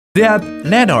The app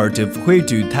LedArt of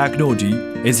Huidu technology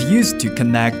is used to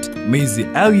connect with the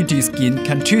LED skin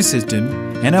control system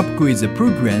and upgrade the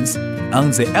programs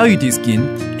on the LED skin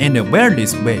in a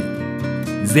wireless way.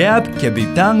 The app can be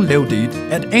downloaded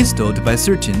and installed by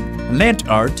searching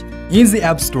LedArt in the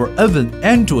App Store of an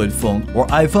Android phone or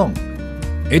iPhone.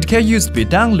 It can use to be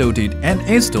downloaded and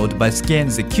installed by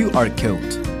scanning the QR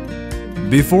code.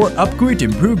 Before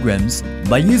upgrading programs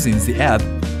by using the app,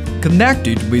 connect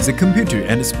it with the computer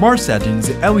and smart setting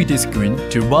the LED screen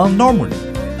to run normally.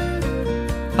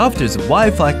 After the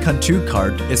Wi-Fi control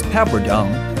card is powered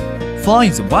on,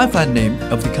 find the Wi-Fi name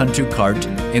of the control card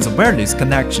in the wireless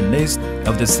connection list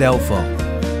of the cell phone.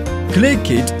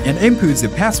 Click it and input the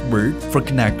password for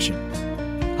connection.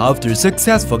 After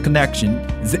successful connection,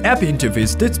 the app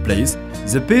interface displays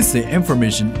the basic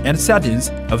information and settings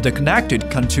of the connected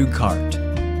control card.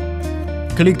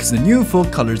 Click the new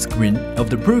full-color screen of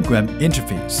the program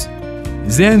interface.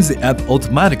 Then the app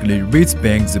automatically reads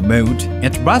back the mode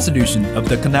and resolution of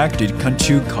the connected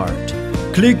control card.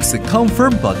 Click the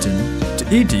Confirm button to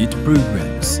edit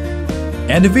programs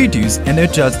and videos and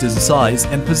adjust the size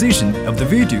and position of the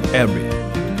video area.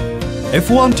 If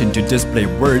wanting to display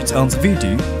words on the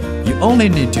video, you only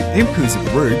need to input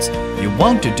the words you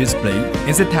want to display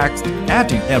in the text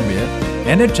editing area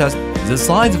and adjust the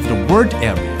size of the word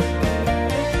area.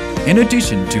 In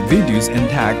addition to videos and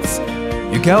texts,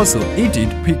 you can also edit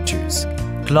pictures,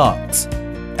 clocks,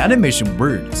 animation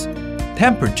words,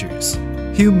 temperatures,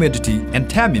 humidity and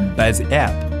timing by the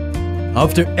app.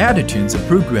 After editing the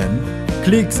program,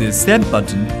 click the Send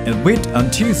button and wait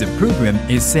until the program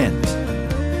is sent.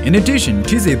 In addition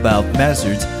to the above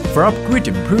methods for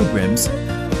upgrading programs,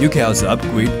 you can also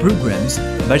upgrade programs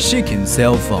by shaking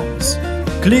cell phones.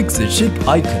 Click the shake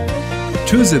icon.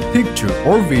 Choose a picture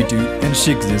or video and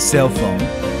shake the cell phone.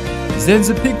 Then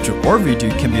the picture or video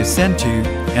can be sent to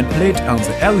and played on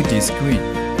the LED screen.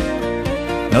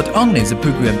 Not only the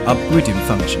program upgrading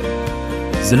function,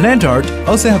 the LedArt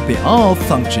also have the on-off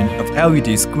function of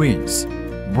LED screens,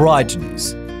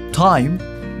 brightness, time,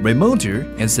 remoter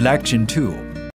and selection tool.